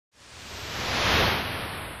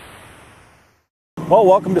Well,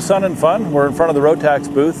 welcome to Sun and Fun. We're in front of the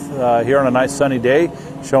Rotax booth here on a nice sunny day,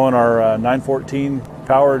 showing our 914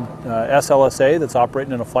 powered S7 LSA that's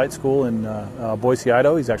operating in a flight school in Boise,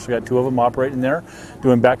 Idaho. He's actually got two of them operating there,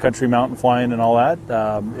 doing backcountry mountain flying and all that.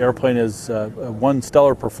 The airplane is one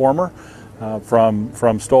stellar performer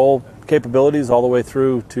from STOL capabilities all the way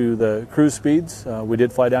through to the cruise speeds. We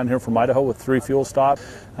did fly down here from Idaho with 3 fuel stops.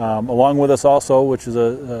 Along with us also, which is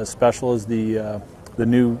a special, is the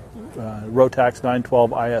new Rotax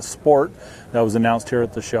 912 IS Sport that was announced here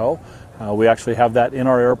at the show. We actually have that in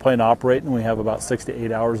our airplane operating. We have about 6 to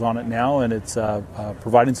 8 hours on it now, and it's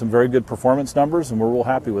providing some very good performance numbers, and we're real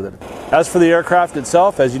happy with it. As for the aircraft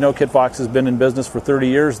itself, as you know, Kitfox has been in business for 30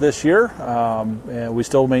 years this year. And we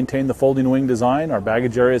still maintain the folding wing design. Our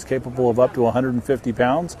baggage area is capable of up to 150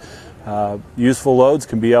 pounds. Useful loads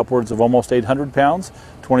can be upwards of almost 800 pounds.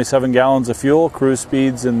 27 gallons of fuel, cruise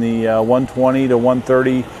speeds in the 120 to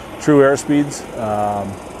 130 true airspeeds,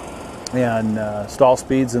 and stall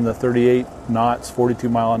speeds in the 38 knots, 42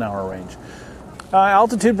 mile an hour range.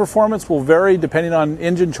 Altitude performance will vary depending on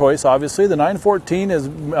engine choice, obviously. The 914 is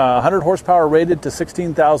 100 horsepower rated to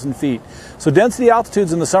 16,000 feet. So density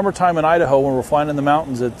altitudes in the summertime in Idaho when we're flying in the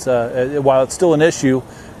mountains, while it's still an issue,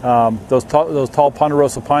 those tall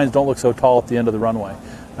ponderosa pines don't look so tall at the end of the runway.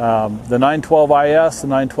 The 912 IS, the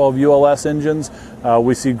 912 ULS engines,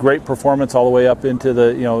 we see great performance all the way up into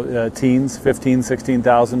the teens, 15,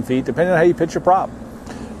 16,000 feet, depending on how you pitch your prop.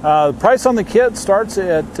 The price on the kit starts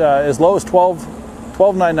at as low as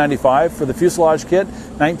 $12,995 for the fuselage kit,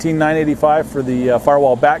 $19,985 for the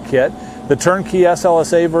firewall back kit. The turnkey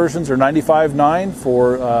SLSA versions are $95,900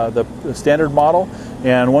 for the standard model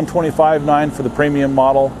and $125,900 for the premium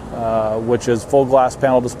model, which is full glass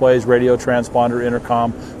panel displays, radio, transponder,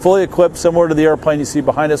 intercom, fully equipped, similar to the airplane you see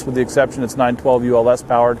behind us, with the exception it's 912 ULS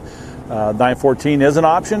powered. 914 is an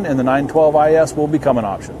option, and the 912 IS will become an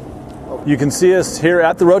option. You can see us here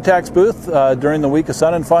at the Rotax booth during the week of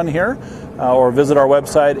Sun and Fun here, or visit our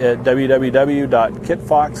website at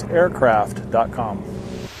www.kitfoxaircraft.com.